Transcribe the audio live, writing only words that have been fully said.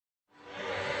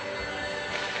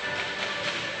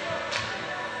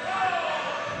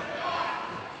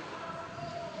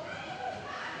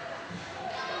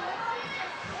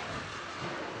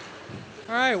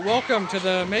Alright, welcome to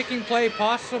the Making Play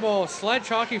Possible Sledge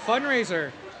Hockey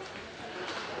Fundraiser.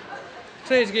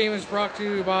 Today's game is brought to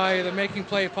you by the Making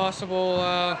Play Possible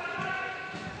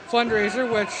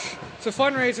Fundraiser, which is a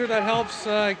fundraiser that helps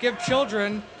give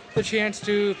children the chance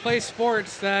to play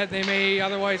sports that they may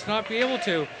otherwise not be able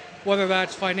to, whether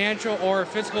that's financial or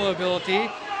physical ability.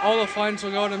 All the funds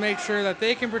will go to make sure that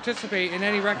they can participate in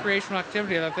any recreational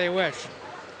activity that they wish.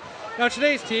 Now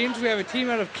today's teams, we have a team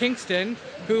out of Kingston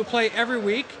who play every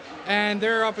week, and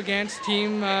they're up against a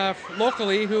team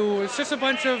locally who is just a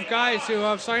bunch of guys who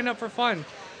have signed up for fun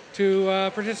to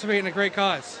participate in a great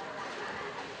cause.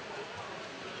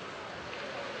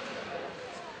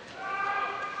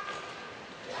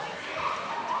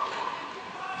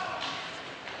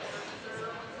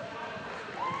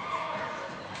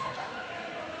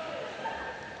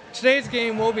 Today's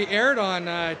game will be aired on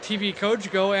TV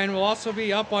Coach Go and will also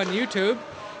be up on YouTube.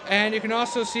 And you can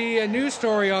also see a news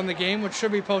story on the game, which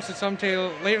should be posted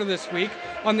sometime later this week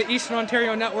on the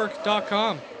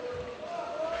EasternOntarioNetwork.com.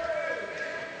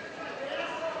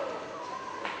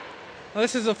 Now,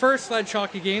 this is the first sledge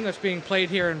hockey game that's being played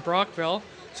here in Brockville,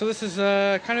 so this is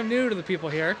kind of new to the people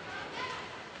here.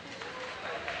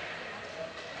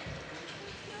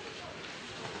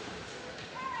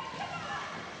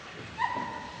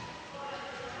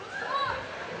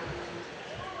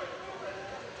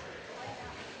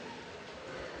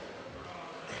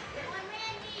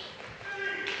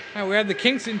 Now we have the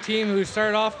Kingston team who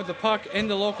started off with the puck in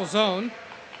the local zone.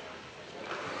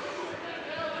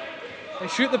 They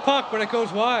shoot the puck, but it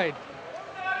goes wide.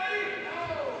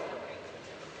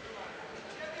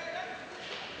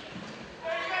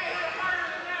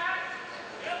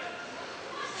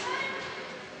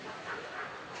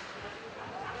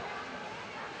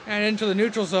 And into the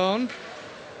neutral zone.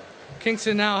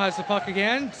 Kingston now has the puck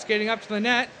again, skating up to the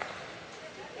net.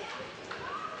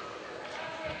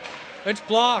 It's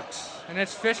blocked, and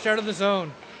it's fished out of the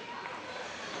zone.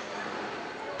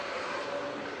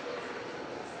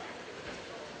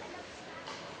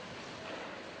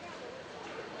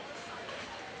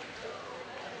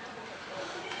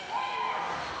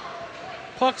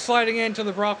 Puck sliding into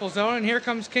the Brockville zone, and here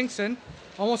comes Kingston.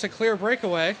 Almost a clear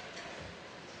breakaway.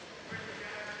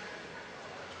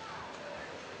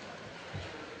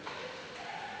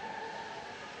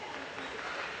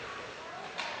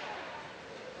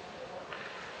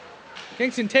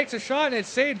 Kingston takes a shot and it's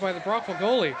saved by the Brockville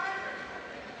goalie.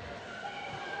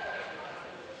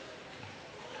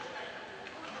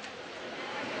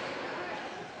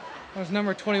 That was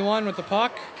number 21 with the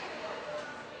puck.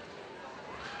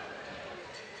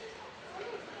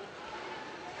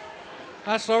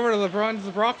 Passed over to the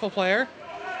Brockville player.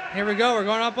 Here we go, we're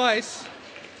going up ice.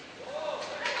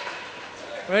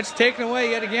 But it's taken away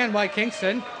yet again by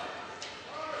Kingston.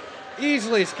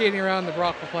 Easily skating around the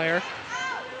Brockville player.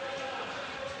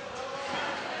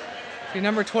 See,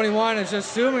 number 21 is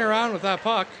just zooming around with that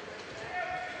puck.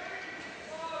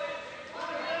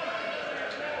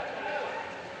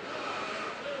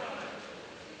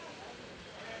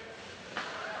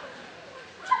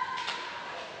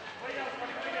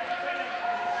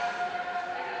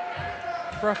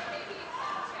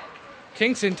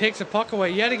 Kingston takes a puck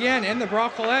away yet again in the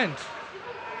Brockville end.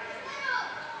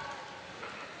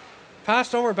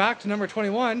 Passed over back to number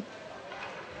 21.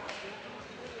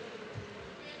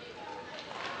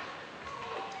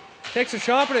 Takes a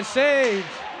shot, but it's saved.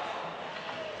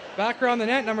 Back around the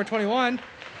net, number 21.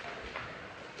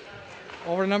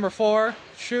 Over to number 4.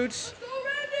 Shoots,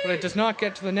 but it does not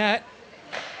get to the net.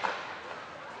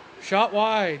 Shot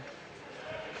wide.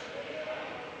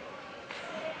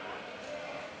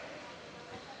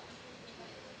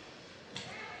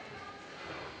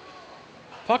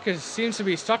 Puck seems to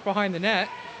be stuck behind the net,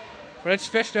 but it's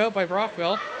fished out by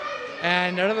Brockville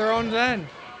and out of their own end.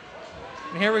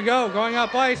 And here we go, going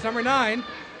up ice, number 9.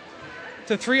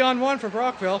 It's a 3-on-1 for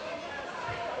Brockville.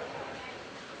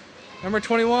 Number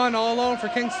 21 all alone for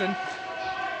Kingston.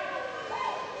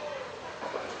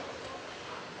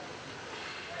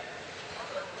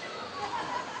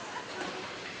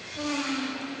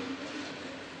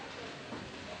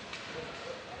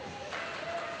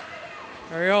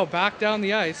 There we go, back down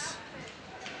the ice.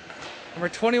 Number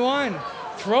 21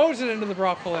 throws it into the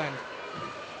Brockville end.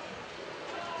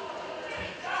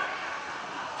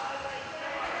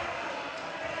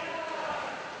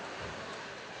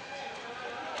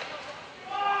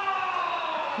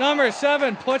 Number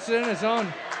 7 puts it in his own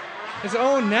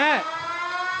net.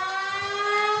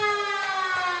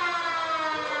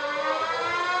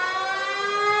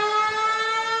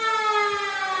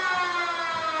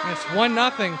 And it's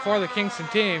 1-0 for the Kingston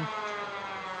team.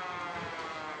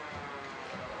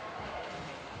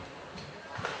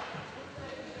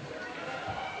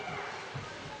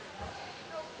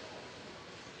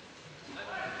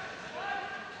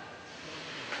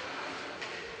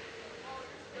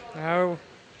 Now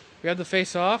we have the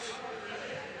face-off.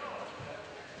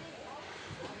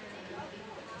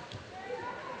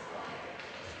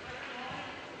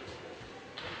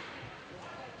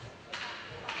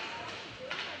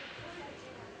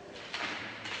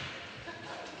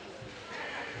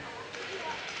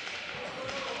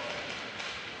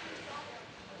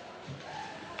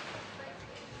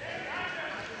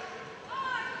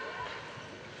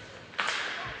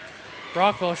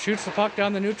 Brockville shoots the puck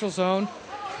down the neutral zone.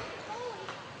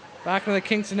 Back into the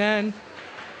Kingston end.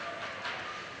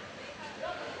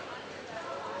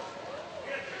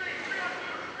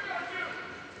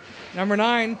 Number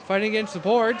 9 fighting against the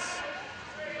boards.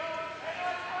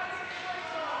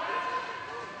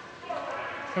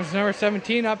 Comes number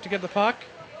 17 up to get the puck.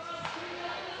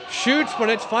 Shoots, but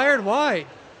it's fired wide.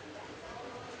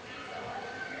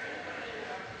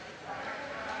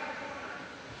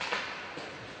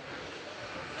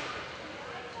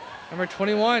 Number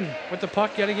 21 with the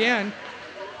puck yet again.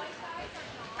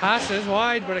 Passes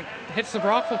wide, but it hits the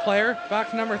Brockville player.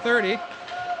 Back to number 30.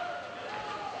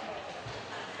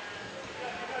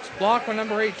 It's blocked by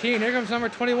number 18. Here comes number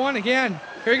 21 again.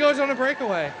 Here he goes on a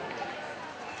breakaway.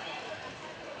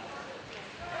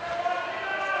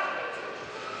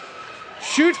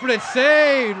 Shoots, but it's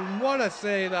saved. What a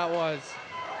save that was.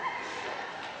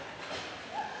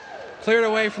 Cleared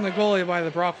away from the goalie by the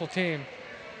Brockville team.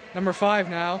 Number 5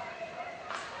 now.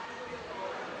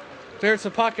 Clears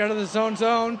the puck out of the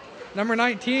zone. Number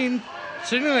 19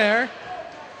 sitting there.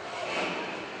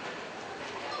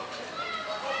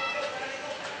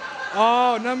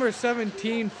 Oh, number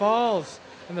 17 falls,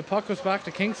 and the puck goes back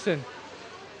to Kingston.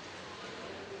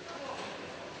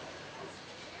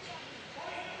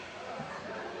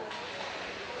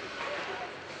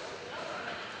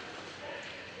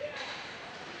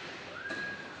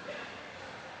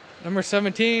 Number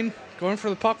 17 going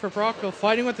for the puck for Brockville,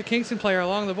 fighting with the Kingston player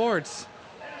along the boards.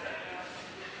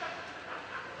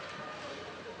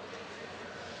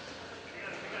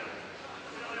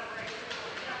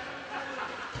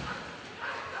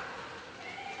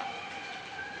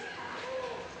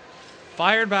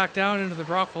 Fired back down into the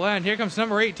Brockville end. Here comes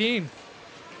number 18.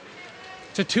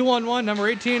 It's a 2-on-1, number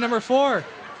 18, number 4.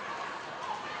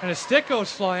 And a stick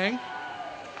goes flying.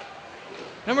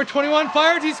 Number 21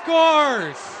 fires, he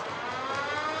scores!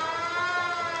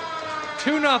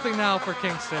 2-0 now for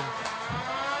Kingston.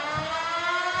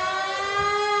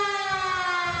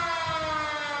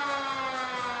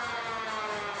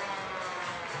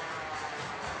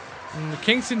 And the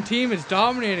Kingston team is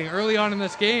dominating early on in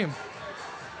this game.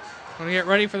 Going to get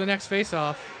ready for the next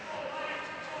face-off.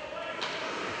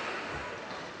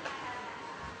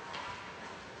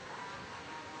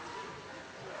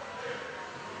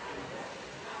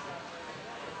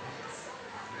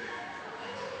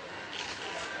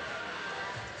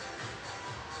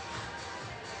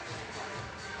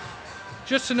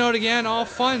 Just to note again, all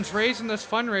funds raised in this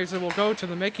fundraiser will go to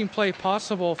the Making Play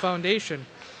Possible Foundation.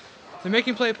 The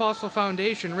Making Play Possible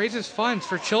Foundation raises funds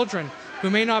for children who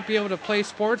may not be able to play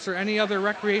sports or any other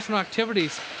recreational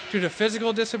activities due to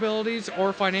physical disabilities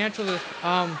or financial,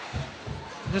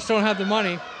 just don't have the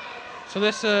money. So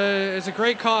this is a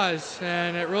great cause,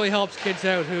 and it really helps kids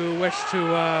out who wish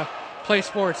to play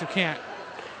sports who can't.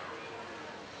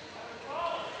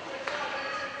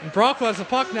 And Brockville has the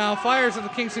puck now, fires at the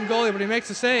Kingston goalie, but he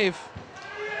makes a save.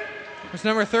 It's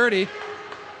number 30.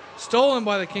 Stolen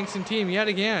by the Kingston team yet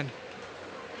again.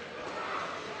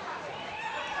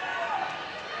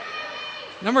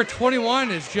 Number 21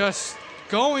 is just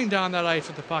going down that ice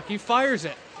with the puck. He fires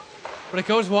it, but it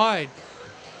goes wide.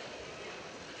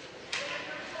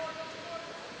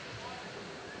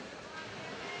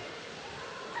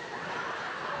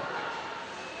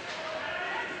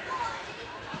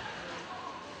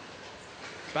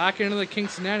 Back into the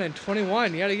Kingston end, and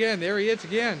 21 yet again. There he is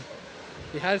again.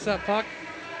 He has that puck,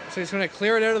 so he's going to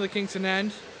clear it out of the Kingston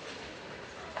end.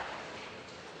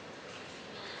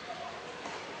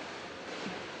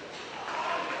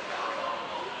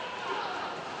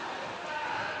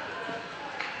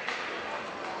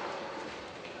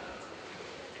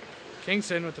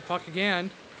 Kingston with the puck again.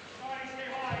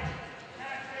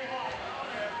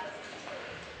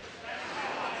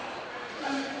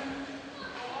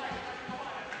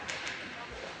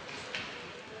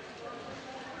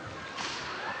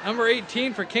 Number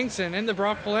 18 for Kingston in the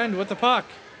Brockville end with the puck.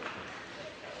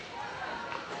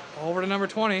 Over to number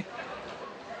 20.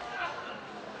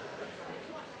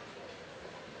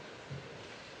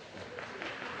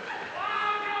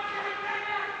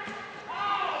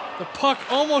 The puck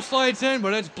almost slides in,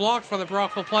 but it's blocked for the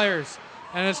Brockville players.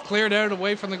 And it's cleared out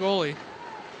away from the goalie.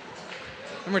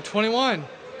 Number 21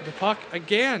 The puck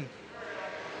again.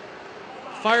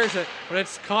 Fires it, but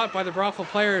it's caught by the Brockville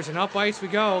players, and up ice we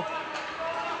go.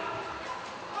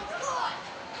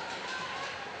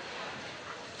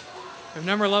 We have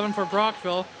number 11 for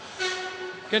Brockville.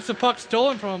 Gets the puck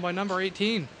stolen from him by number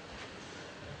 18.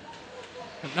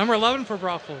 And number 11 for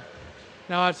Brockville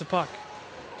now has the puck.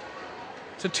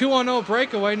 It's a 2-on-0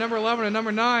 breakaway, number 11 and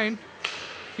number 9.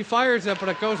 He fires it, but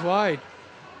it goes wide.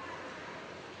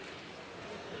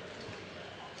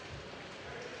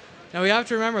 Now we have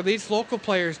to remember, these local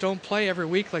players don't play every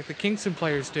week like the Kingston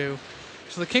players do.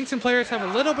 So the Kingston players have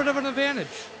a little bit of an advantage.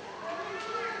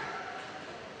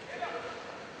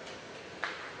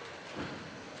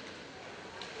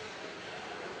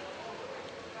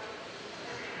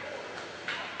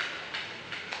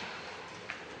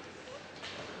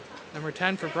 Number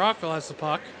 10 for Brockville has the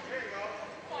puck.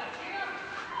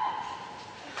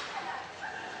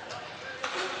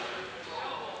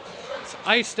 It's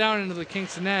iced down into the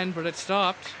Kingston end, but it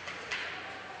stopped.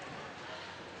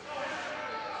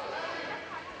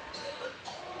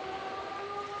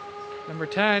 Number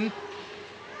 10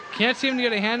 can't seem to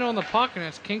get a handle on the puck, and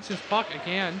it's Kingston's puck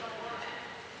again.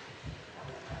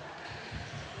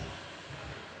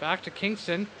 Back to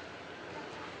Kingston.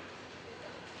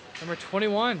 Number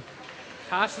 21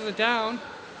 passes it down.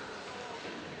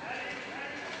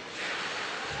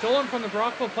 Stolen from the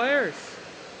Brockville players.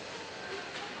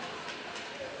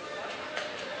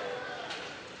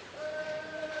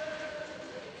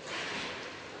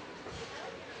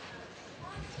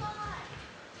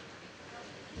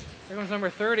 Here comes number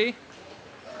 30.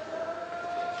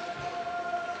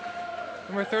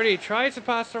 Number 30 tries to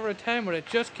pass over to 10, but it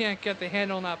just can't get the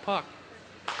handle on that puck.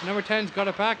 Number 10's got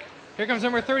it back. Here comes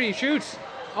number 30, he shoots.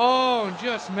 Oh, and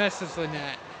just misses the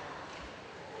net.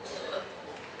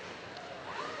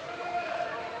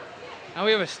 Now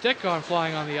we have a stick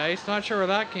flying on the ice. Not sure where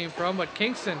that came from, but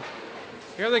Kingston,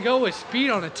 here they go with speed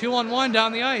on a 2-on-1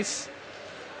 down the ice.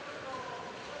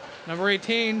 Number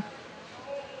 18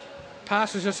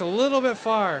 passes just a little bit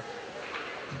far.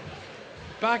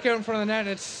 Back out in front of the net, and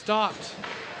it's stopped.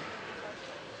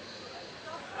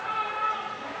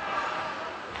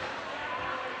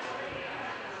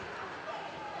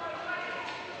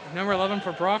 Number 11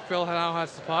 for Brockville now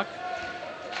has the puck.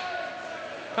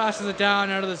 Passes it down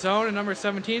out of the zone, and number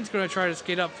 17 is going to try to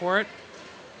skate up for it.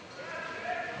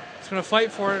 It's going to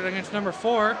fight for it against number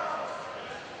 4.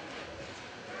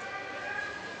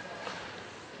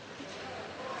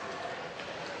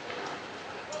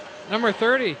 Number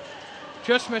 30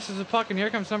 just misses the puck, and here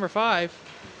comes number 5.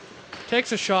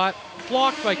 Takes a shot,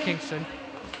 blocked by Kingston.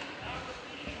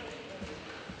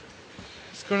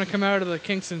 It's going to come out of the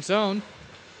Kingston zone.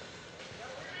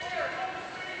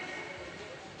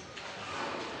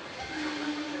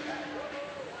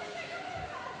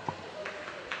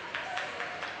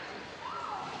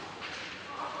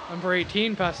 Number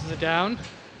 18 passes it down.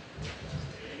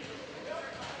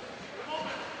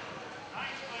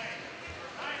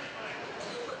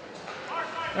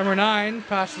 Number 9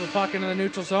 passes the puck into the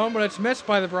neutral zone, but it's missed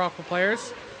by the Brockville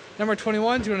players. Number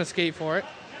 21 is going to skate for it.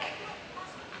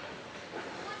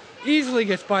 Easily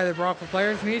gets by the Brockville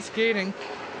players, and he's skating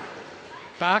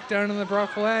back down in the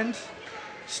Brockville end.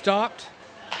 Stopped.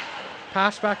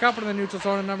 Passed back up into the neutral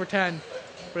zone of number 10.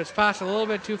 But it's passed a little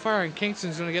bit too far, and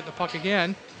Kingston's going to get the puck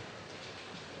again.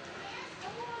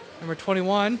 Number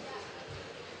 21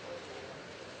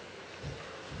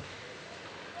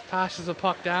 passes the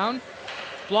puck down.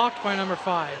 Blocked by number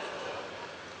 5.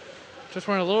 Just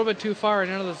went a little bit too far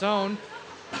and into the zone.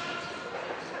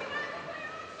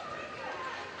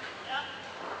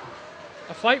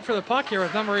 A fight for the puck here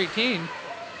with number 18.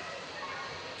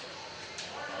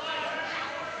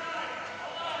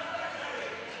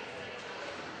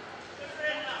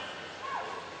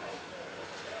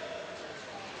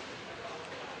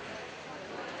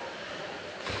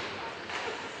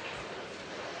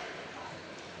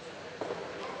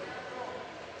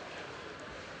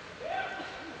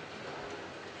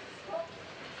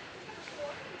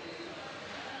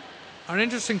 An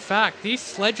interesting fact, these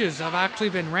sledges have actually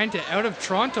been rented out of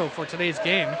Toronto for today's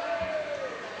game.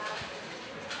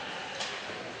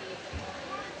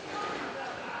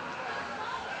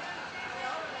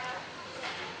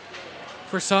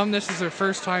 For some, this is their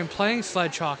first time playing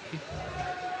sledge hockey.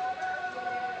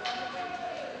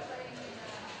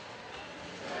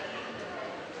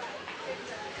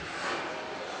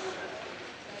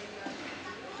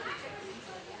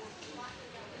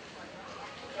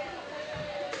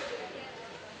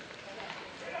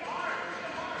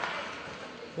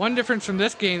 One difference from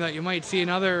this game that you might see in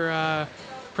other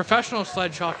professional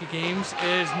sledge hockey games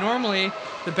is normally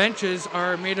the benches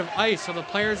are made of ice, so the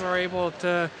players are able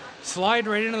to slide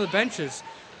right into the benches.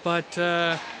 But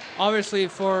obviously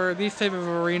for these type of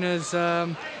arenas,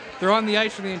 they're on the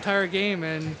ice for the entire game,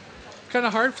 and it's kind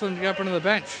of hard for them to get up onto the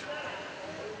bench.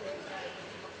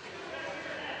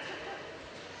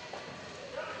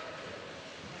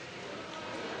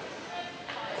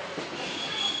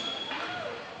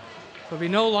 There'll be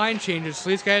no line changes, so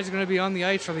these guys are going to be on the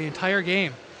ice for the entire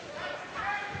game.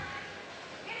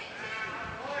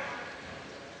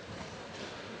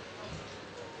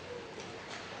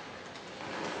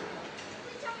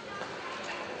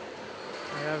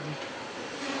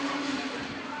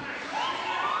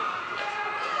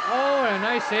 Oh, and a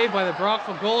nice save by the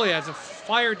Brockville goalie as a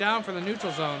fire down for the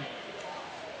neutral zone.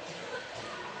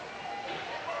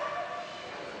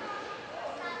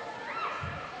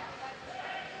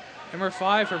 Number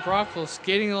 5 for Brockville,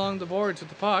 skating along the boards with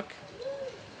the puck.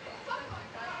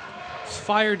 It's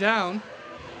fire down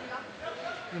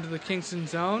into the Kingston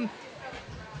zone.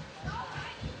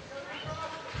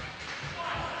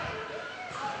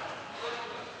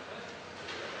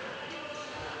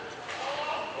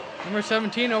 Number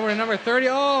 17 over to number 30.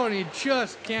 Oh, and he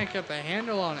just can't get the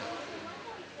handle on it.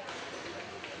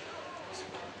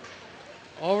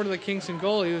 Over to the Kingston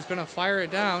goalie, who's going to fire it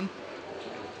down.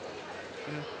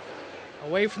 And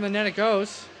away from the net it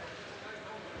goes.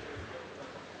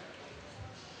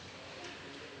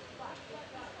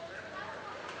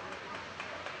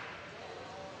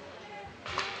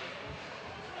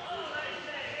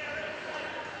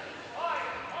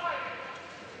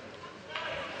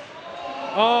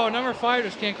 Oh, number 5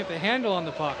 just can't get the handle on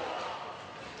the puck.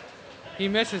 He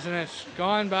misses and it's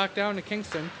gone back down to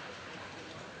Kingston.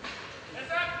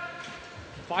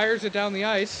 Fires it down the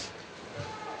ice.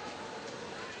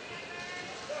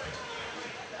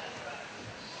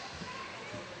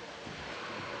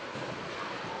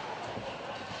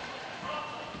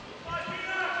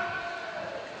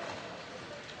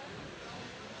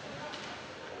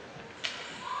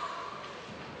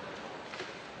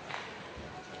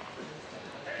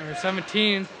 Number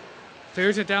 17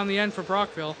 clears it down the end for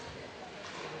Brockville.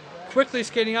 Quickly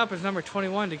skating up is number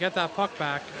 21 to get that puck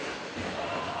back.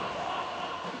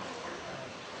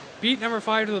 Beat number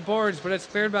 5 to the boards, but it's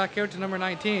cleared back out to number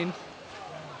 19.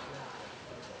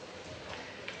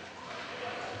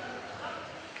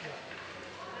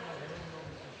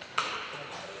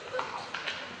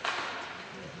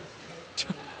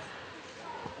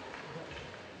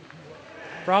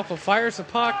 Brockville fires the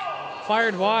puck.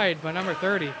 Fired wide by number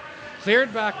 30.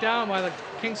 Cleared back down by the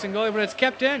Kingston goalie, but it's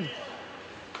kept in.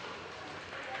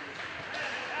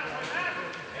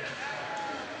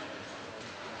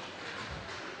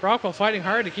 Brockville fighting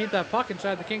hard to keep that puck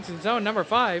inside the Kingston zone. Number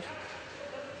 5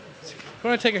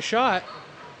 going to take a shot.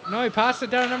 No, he passed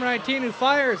it down to number 19, who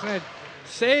fires, and it's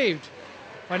saved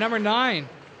by number 9.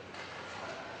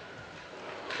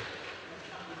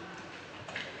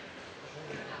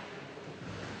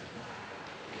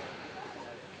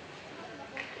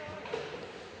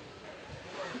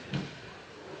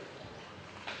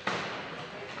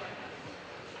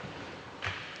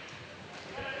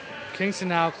 Kingston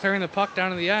now clearing the puck down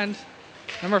to the end.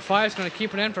 Number 5 is going to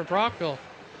keep it in for Brockville.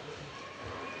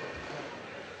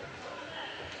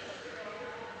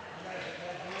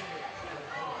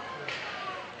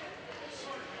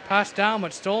 Passed down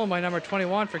but stolen by number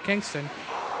 21 for Kingston.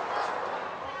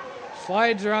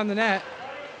 Slides around the net.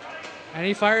 And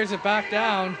he fires it back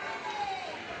down.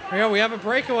 Here we go, we have a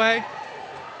breakaway.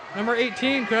 Number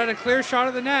 18 could have a clear shot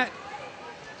of the net.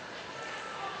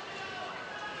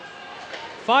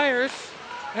 Fires,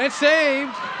 and it's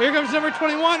saved. Here comes number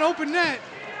 21, open net.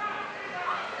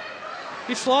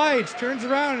 He slides, turns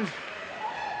around.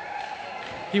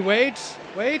 He waits,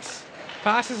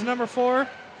 passes number 4.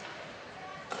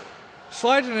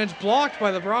 Slides, and it's blocked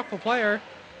by the Brockville player.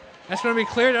 That's going to be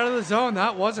cleared out of the zone.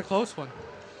 That was a close one.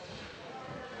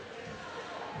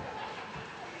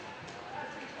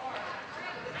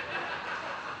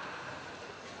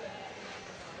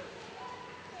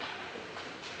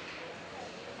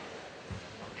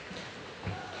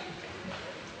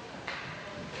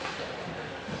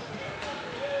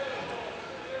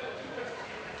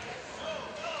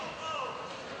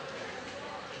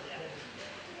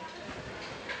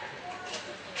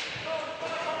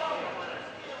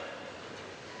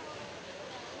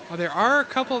 Well, there are a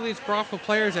couple of these Brockville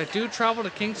players that do travel to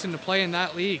Kingston to play in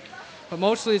that league, but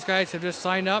most of these guys have just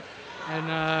signed up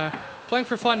and playing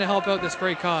for fun to help out this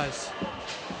great cause.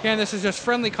 Again, this is just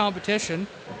friendly competition.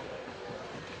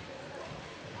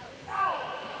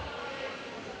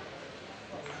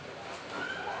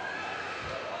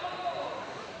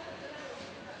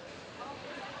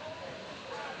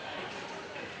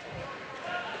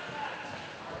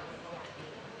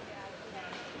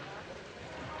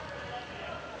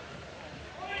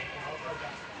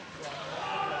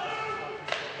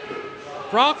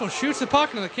 Brockville shoots the puck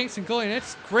into the Kingston goalie, and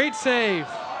it's great save.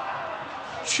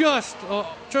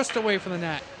 Just away from the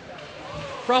net.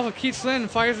 Brockville keeps it in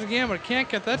and fires it again, but can't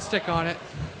get that stick on it.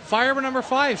 Fire by number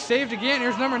 5, saved again.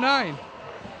 Here's number 9.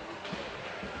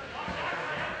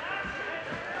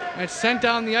 And it's sent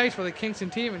down the ice by the Kingston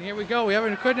team, and here we go.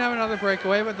 Couldn't have another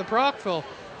breakaway, but the Brockville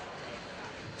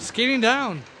skating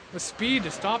down with speed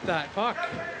to stop that puck.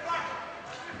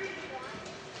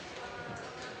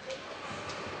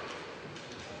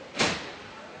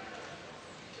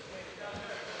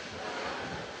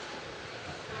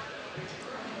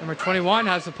 Number 21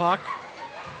 has the puck.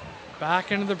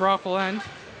 Back into the Brockville end.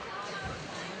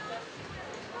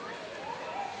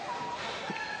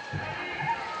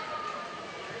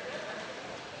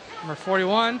 Number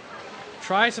 41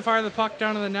 tries to fire the puck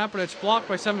down to the net, but it's blocked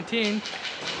by 17.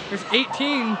 There's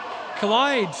 18,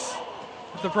 collides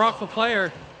with the Brockville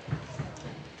player.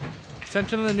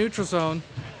 Sent into the neutral zone.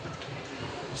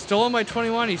 Stolen by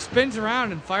 21. He spins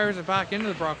around and fires it back into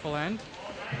the Brockville end.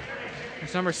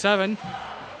 It's number 7.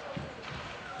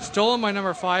 Stolen by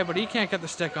number 5, but he can't get the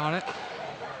stick on it.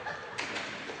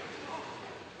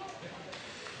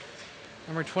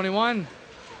 Number 21.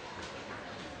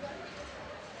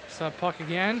 That puck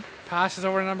again. Passes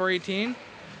over to number 18.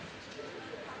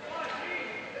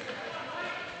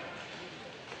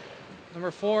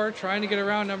 Number 4 trying to get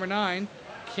around number 9.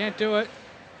 Can't do it.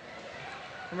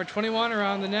 Number 21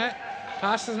 around the net.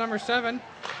 Passes number 7.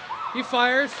 He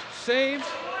fires. Saves.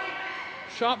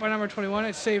 Shot by number 21.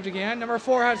 It's saved again. Number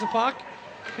 4 has the puck.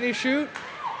 Can he shoot?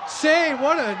 Save.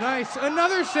 What a nice.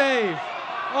 Another save.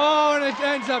 Oh, and it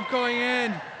ends up going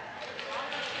in.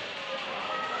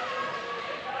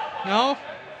 No?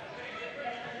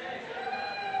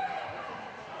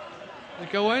 Did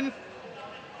it go in?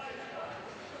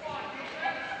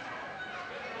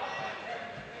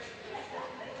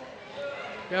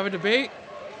 We have a debate.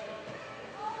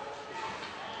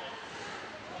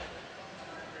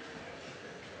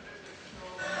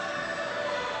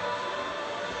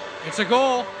 It's a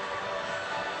goal.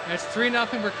 It's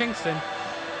 3-0 for Kingston.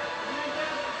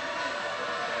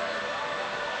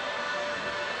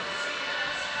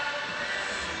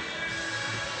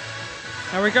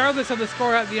 Now, regardless of the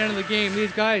score at the end of the game,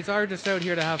 these guys are just out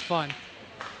here to have fun.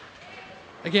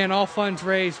 Again, all funds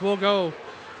raised will go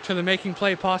to the Making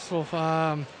Play Possible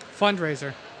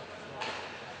fundraiser.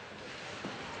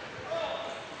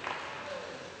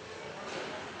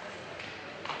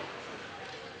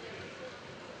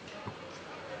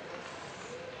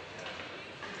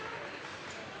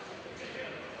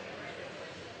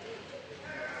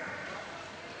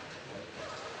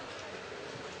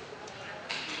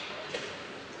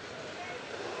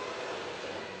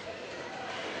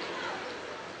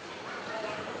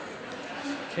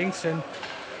 Kingston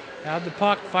had the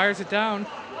puck, fires it down.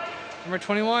 Number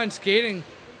 21 skating.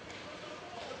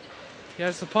 He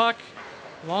has the puck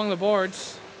along the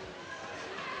boards.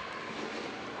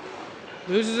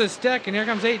 Loses his stick, and here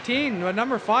comes 18. But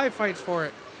number 5 fights for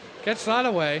it. Gets that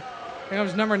away. Here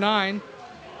comes number 9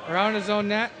 around his own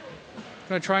net.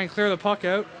 Going to try and clear the puck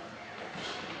out.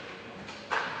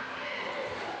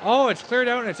 Oh, it's cleared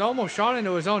out, and it's almost shot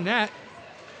into his own net.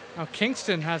 Now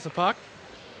Kingston has the puck.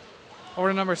 Over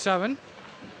to number 7.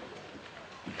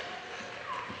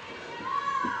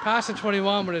 Pass to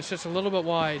 21, but it's just a little bit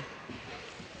wide.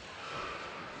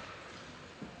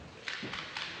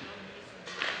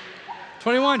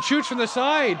 "21 shoots from the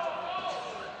side.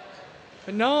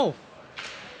 But no.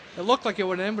 It looked like it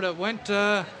went in, but it went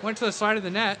to the side of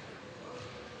the net.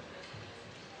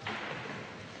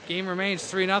 Game remains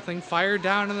 3-0. Fired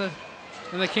down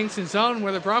in the Kingston zone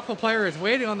where the Brockville player is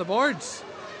waiting on the boards.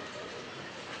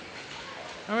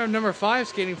 Now we have number 5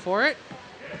 skating for it.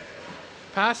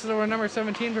 Passes over number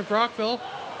 17 for Brockville.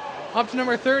 Up to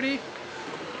number 30.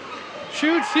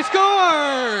 Shoots. He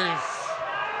scores!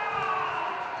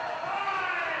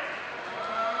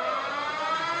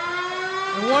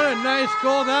 And what a nice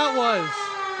goal that was.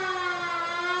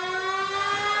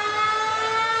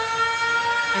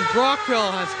 And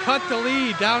Brockville has cut the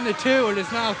lead down to 2. It is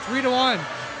now 3-1.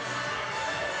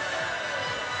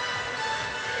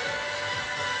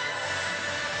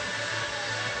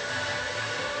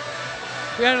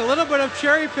 We had a little bit of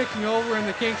cherry picking over in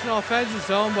the Kingston offensive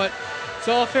zone, but it's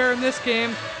all fair in this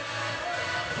game.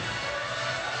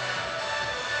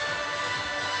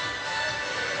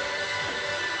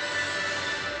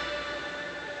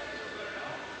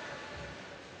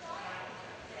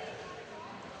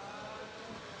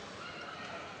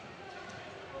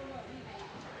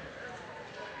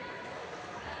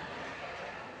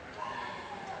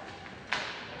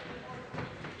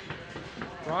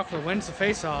 Brockville wins the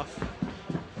faceoff.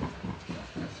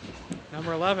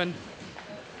 Number 11.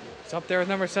 It's up there with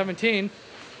number 17.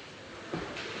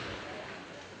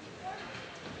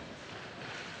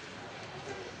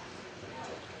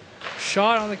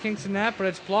 Shot on the Kingston net, but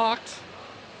it's blocked.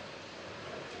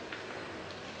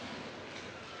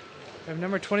 We have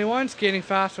number 21 skating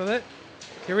fast with it.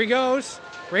 Here he goes.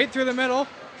 Right through the middle.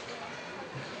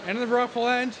 End of the Brockville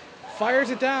end. Fires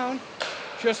it down.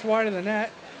 Just wide of the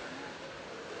net.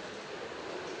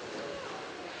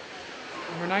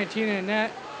 Number 19 in the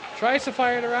net. Tries to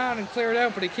fire it around and clear it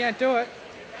out, but he can't do it.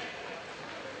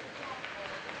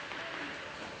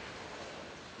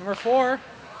 Number 4.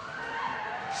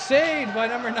 Saved by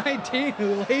number 19,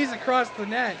 who lays across the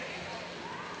net.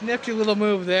 Nifty little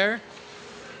move there.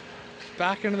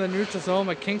 Back into the neutral zone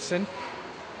by Kingston.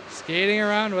 Skating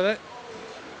around with it.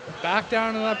 Back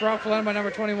down to that Brockville end by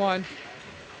number 21.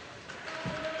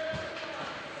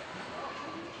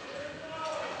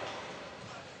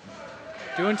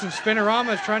 Doing some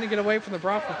spinoramas, trying to get away from the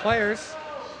Brockville players.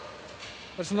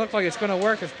 Doesn't look like it's going to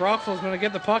work as Brockville is going to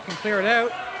get the puck and clear it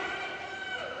out.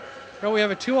 Here we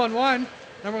have a 2-on-1.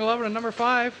 Number 11 and number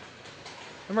 5.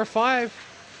 Number 5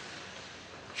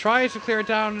 tries to clear it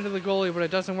down into the goalie, but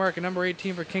it doesn't work. And number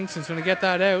 18 for Kingston is going to get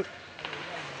that out.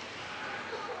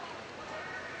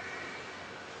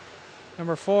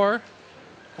 Number 4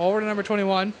 over to number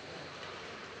 21.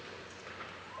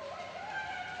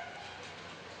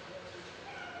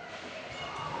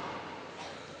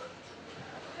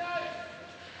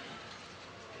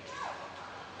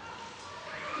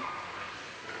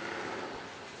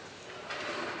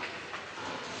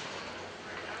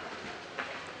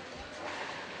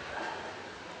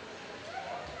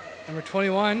 Number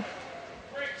 21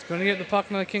 is going to get the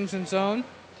puck in the Kingston zone.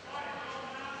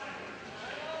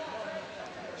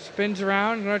 Spins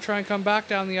around, going to try and come back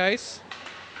down the ice.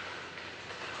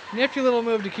 Nifty little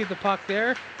move to keep the puck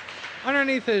there.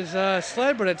 Underneath his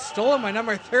sled, but it's stolen by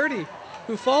number 30,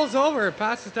 who falls over and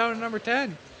passes down to number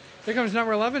 10. Here comes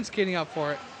number 11 skating up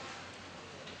for it.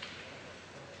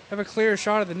 Have a clear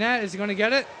shot of the net. Is he going to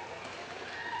get it?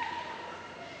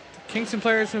 Kingston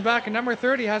player is in the back, and number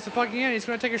 30 has the puck again. He's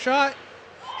going to take a shot.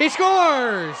 He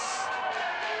scores!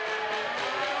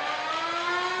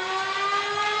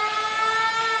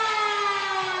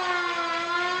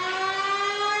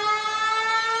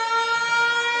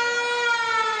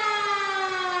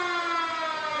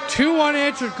 Two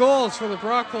unanswered goals for the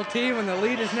Brockville team, and the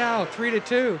lead is now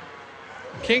 3-2.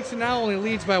 Kingston now only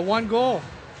leads by 1 goal.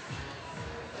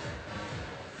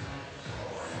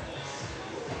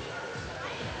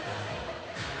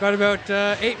 Got about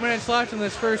 8 minutes left in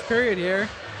this first period here.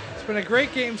 It's been a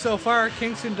great game so far.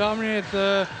 Kingston dominated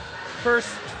the first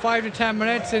 5 to 10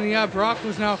 minutes, and yeah,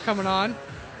 Brockville's now coming on.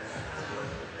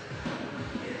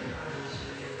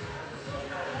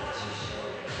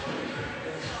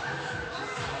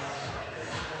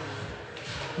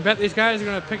 I bet these guys are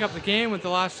going to pick up the game with the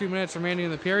last 2 minutes remaining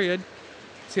in the period.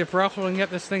 See if Brockville can get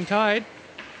this thing tied.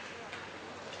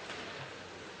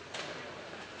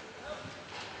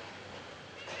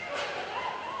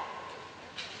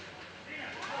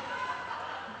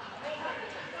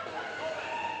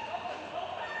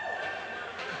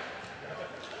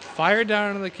 Fired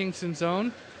down into the Kingston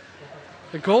zone.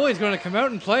 The goalie's going to come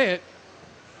out and play it.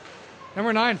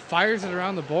 Number 9 fires it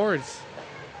around the boards.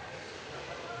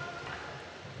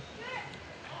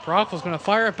 Brockville's going to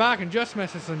fire it back and just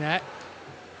misses the net.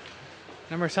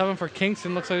 Number 7 for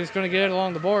Kingston looks like he's going to get it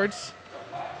along the boards.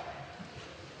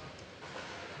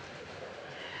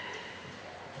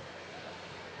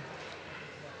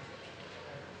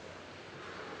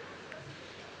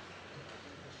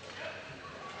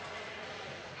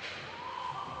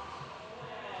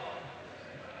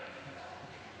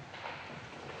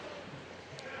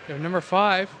 We have number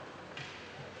 5.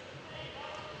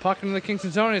 Puck into the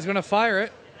Kingston zone. He's going to fire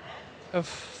it. A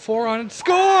 4-on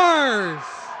scores!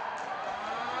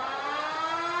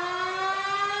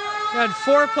 We had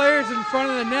 4 players in front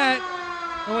of the net.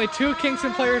 Only 2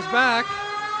 Kingston players back.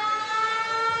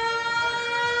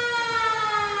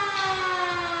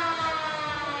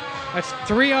 That's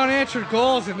 3 unanswered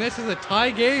goals, and this is a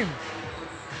tie game.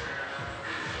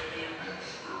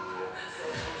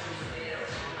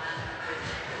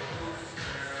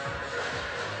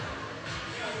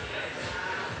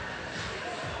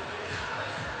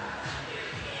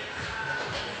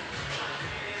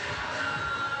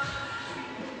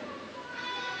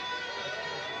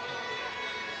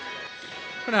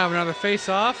 Gonna have another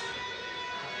face-off.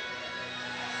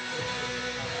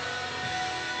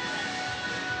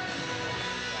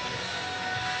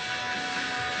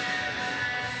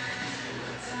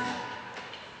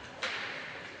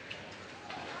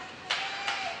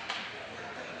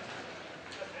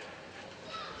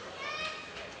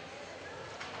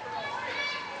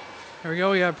 There we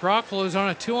go. We have Brockville who's on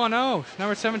a 2-on-0.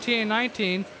 Number 17 and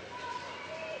 19.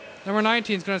 Number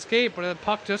 19 is going to escape, but the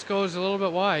puck just goes a little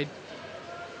bit wide.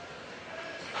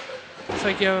 It's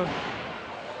like you're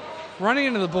running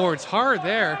into the boards hard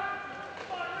there.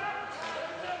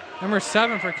 Number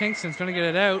 7 for Kingston is going to get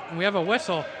it out, and we have a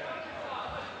whistle.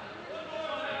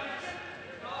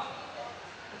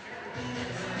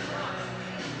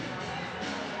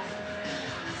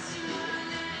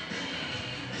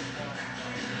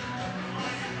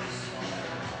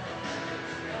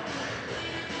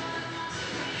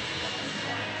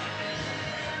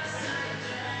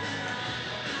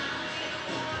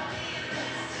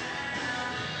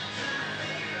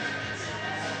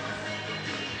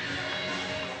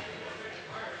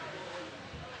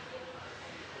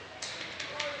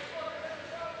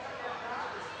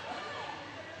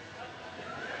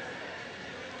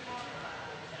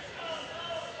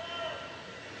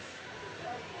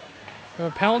 A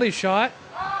penalty shot.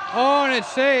 Oh, and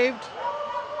it's saved.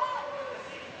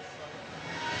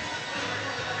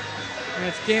 And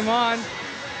it's game on.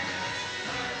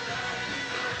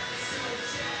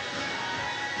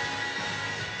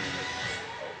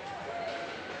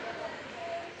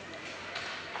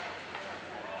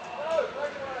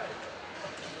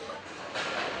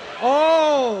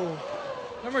 Oh!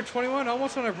 Number 21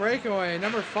 almost on a breakaway.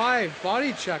 Number 5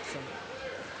 body checks him.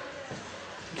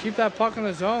 Keep that puck in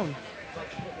the zone.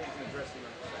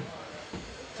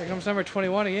 Here comes number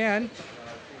 21 again.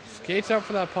 Skates up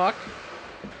for that puck.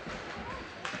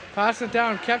 Pass it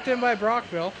down, kept in by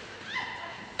Brockville.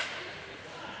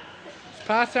 It's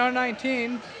passed down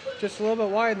 19, just a little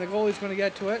bit wide, and the goalie's going to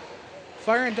get to it.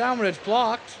 Firing down, but it's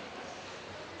blocked.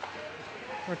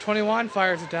 Number 21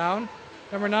 fires it down.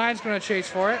 Number 9 is going to chase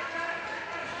for it.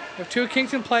 We have 2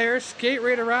 Kingston players, skate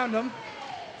right around them.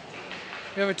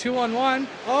 We have a 2-on-1.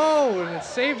 Oh, and it's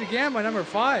saved again by number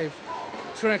 5.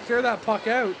 It's going to clear that puck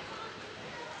out.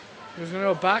 He's going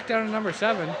to go back down to number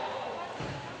 7. We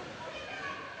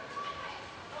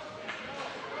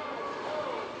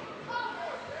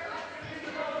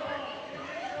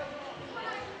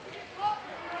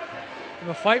have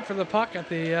a fight for the puck at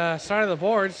the side of the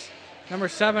boards. Number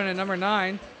 7 and number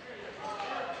 9.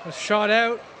 Was shot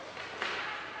out.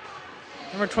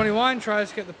 Number 21 tries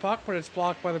to get the puck, but it's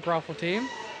blocked by the Brockville team.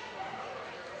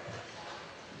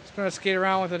 It's going to skate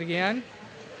around with it again.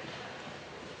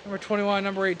 Number 21,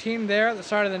 number 18 there at the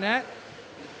side of the net.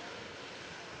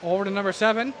 Over to number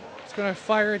 7. It's going to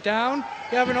fire it down.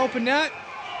 You have an open net.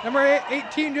 Number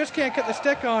 18 just can't get the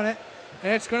stick on it,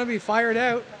 and it's going to be fired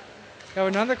out. You have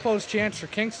another close chance for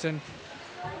Kingston.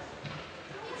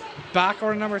 Back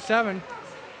over to number 7.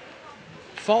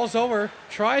 Falls over,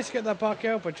 tries to get that puck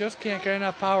out, but just can't get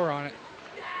enough power on it.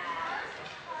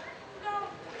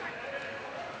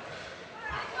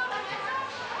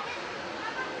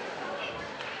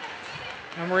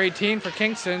 Number 18 for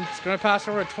Kingston. It's going to pass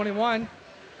over to 21.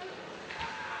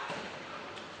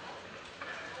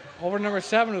 Over to number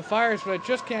 7 who fires, but it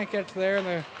just can't get to there, and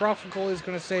the Brockville goalie is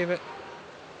going to save it.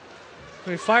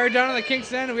 We fire down on the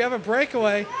Kingston end, and we have a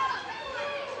breakaway.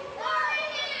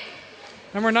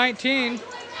 Number 19.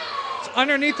 It's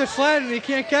underneath the sled, and he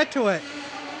can't get to it.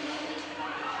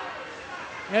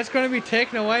 And it's going to be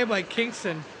taken away by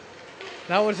Kingston.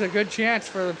 That was a good chance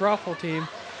for the Brockville team.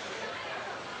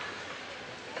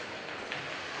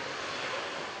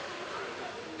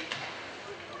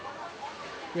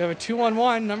 We have a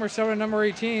 2-on-1, number 7 and number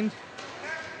 18.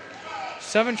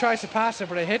 7 tries to pass it,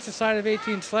 but it hits the side of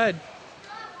 18's sled.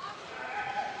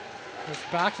 It's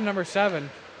back to number 7.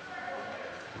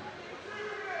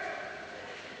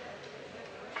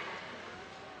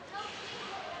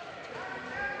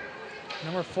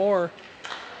 Number 4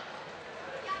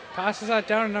 passes that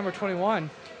down to number 21.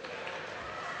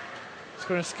 He's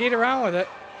going to skate around with it.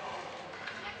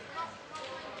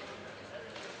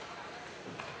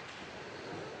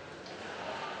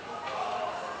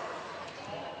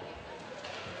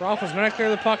 Brockville's going to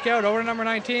clear the puck out over to number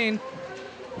 19.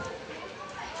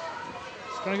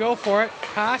 He's going to go for it.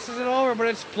 Passes it over, but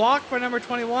it's blocked by number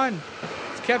 21.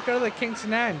 It's kept out of the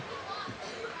Kingston end.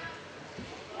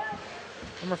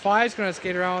 Number 5 is going to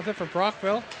skate around with it for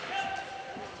Brockville.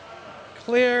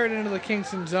 Cleared into the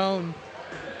Kingston zone.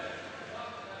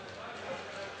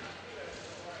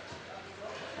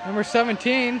 Number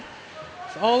 17 is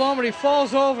all alone, but he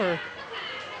falls over.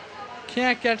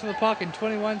 Can't get to the puck, and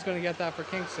 21's going to get that for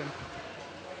Kingston.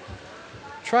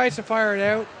 Tries to fire it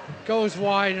out. Goes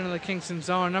wide into the Kingston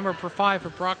zone. Number 5 for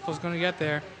Brockville is going to get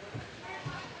there.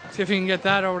 See if he can get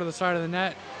that over to the side of the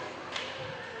net.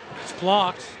 It's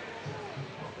blocked.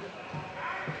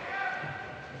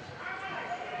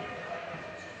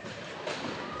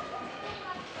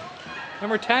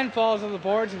 Number 10 falls on the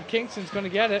boards, and Kingston's going to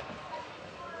get it.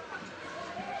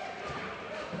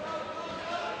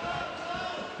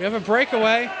 We have a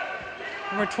breakaway.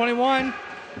 Number 21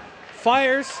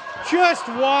 fires just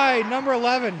wide. Number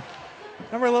 11.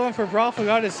 Number 11 for Brockville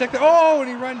got his stick there. Oh, and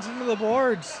he runs into the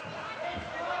boards.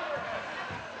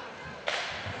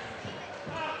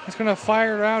 He's going to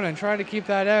fire around and try to keep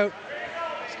that out.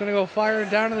 He's going to go fire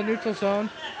down to the neutral zone.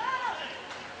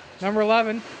 Number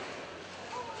 11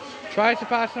 tries to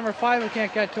pass number 5, but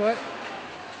can't get to it.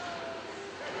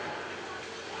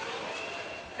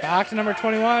 Back to number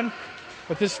 21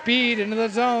 with the speed into the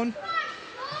zone.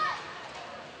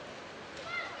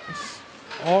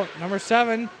 Oh, number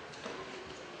 7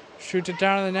 shoots it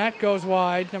down to the net, goes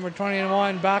wide. Number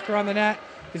 21 back around the net.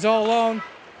 He's all alone.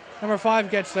 Number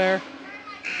 5 gets there.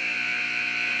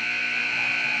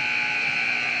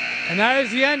 And that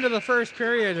is the end of the first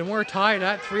period, and we're tied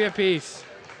at 3 apiece.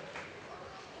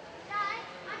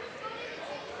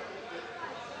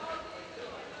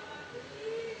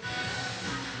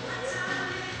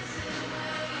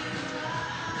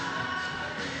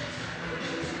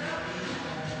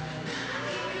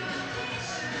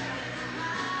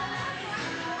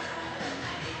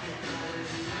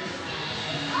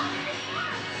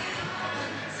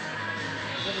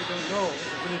 Don't know.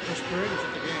 Really push through it, it's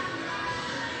at the game.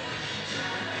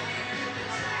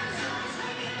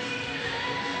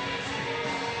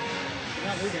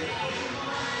 Not moving.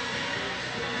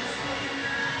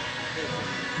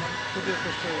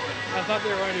 I thought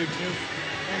they were going to do 2.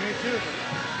 I made 2 of them.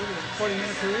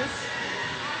 40-minute periods?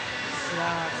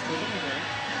 Yeah,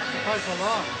 Surprised so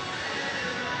long.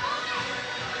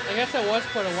 I guess that was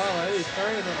quite a while. It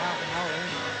started in half an hour.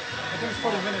 I think it's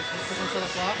 40 minutes. It's on the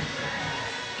clock.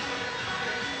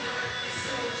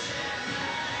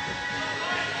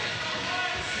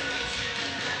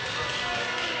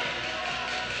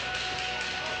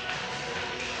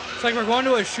 It's like we're going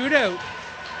to a shootout.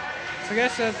 So I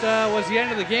guess that was the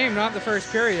end of the game, not the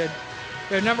first period.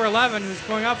 We have number 11 who's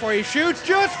going up for it. He shoots,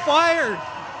 just fired.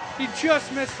 He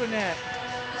just missed the net.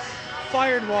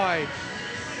 Fired wide.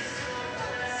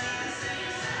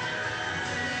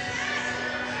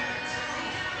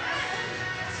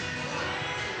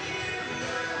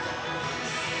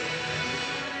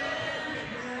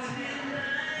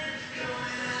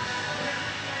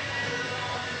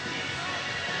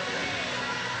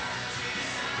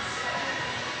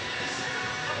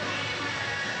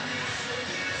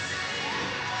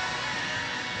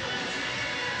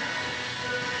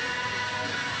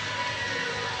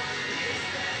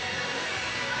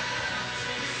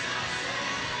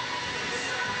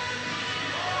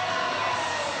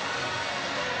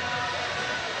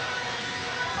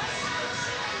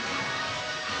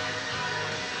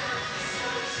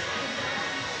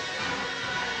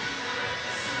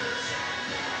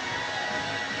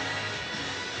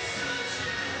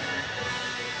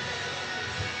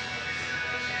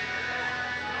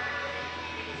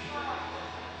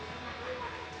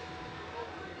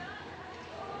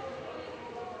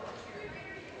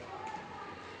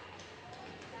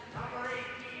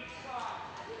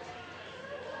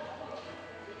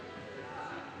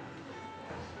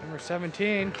 Number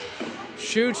 17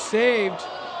 shoots, saved.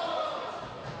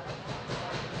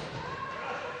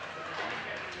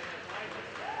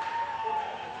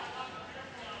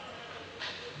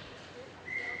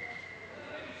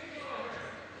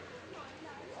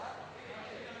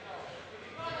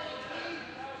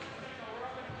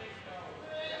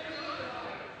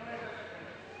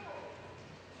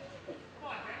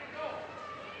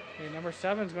 Okay, number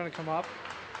 7 is going to come up.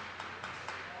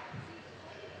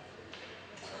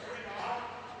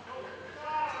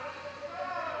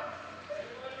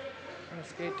 Gonna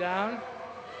skate down.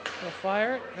 Gonna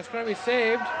fire it. That's gonna be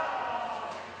saved.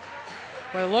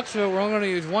 By the looks of it, we're only gonna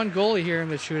use one goalie here in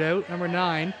the shootout, number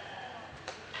 9.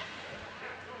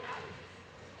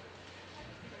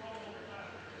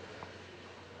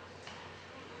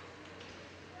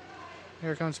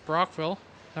 Here comes Brockville,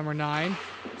 number 9.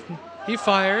 He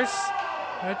fires.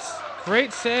 That's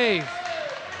great save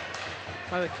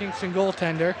by the Kingston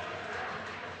goaltender.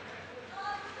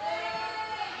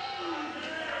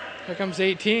 Here comes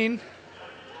 18.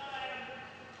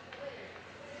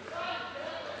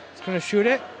 He's going to shoot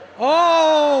it.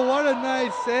 Oh, what a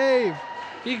nice save.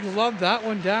 He gloved that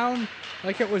one down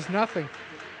like it was nothing.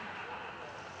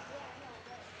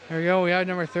 There we go. We have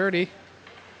number 30.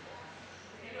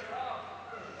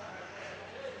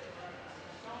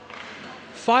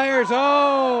 Fires.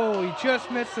 Oh, he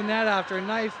just missed the net after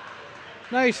a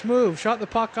nice move. Shot the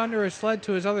puck under his sled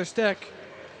to his other stick.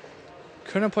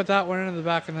 Couldn't put that one into the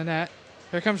back of the net.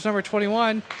 Here comes number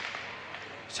 21.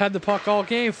 He's had the puck all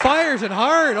game. Fires it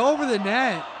hard over the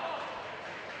net.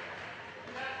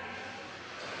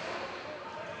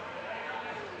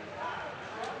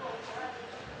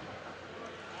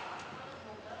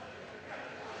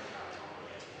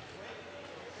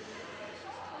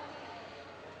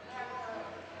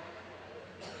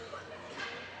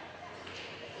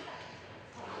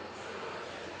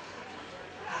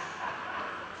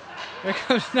 Here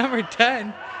comes number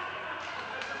 10.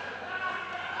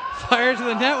 Fires to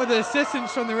the net with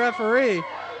assistance from the referee.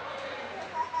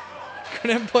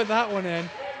 Couldn't put that one in.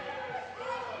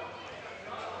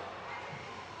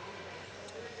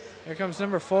 Here comes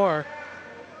number 4.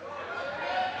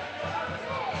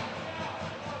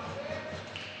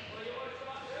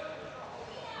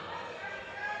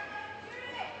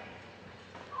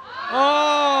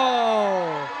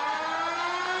 Oh!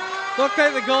 Looked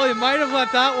like the goalie might have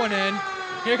let that one in.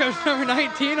 Here comes number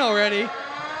 19 already.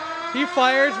 He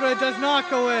fires, but it does not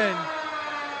go in.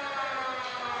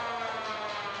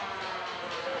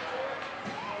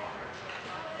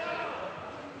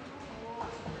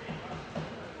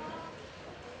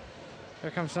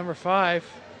 Here comes number 5.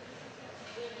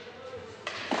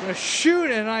 Gonna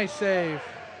shoot, and I save.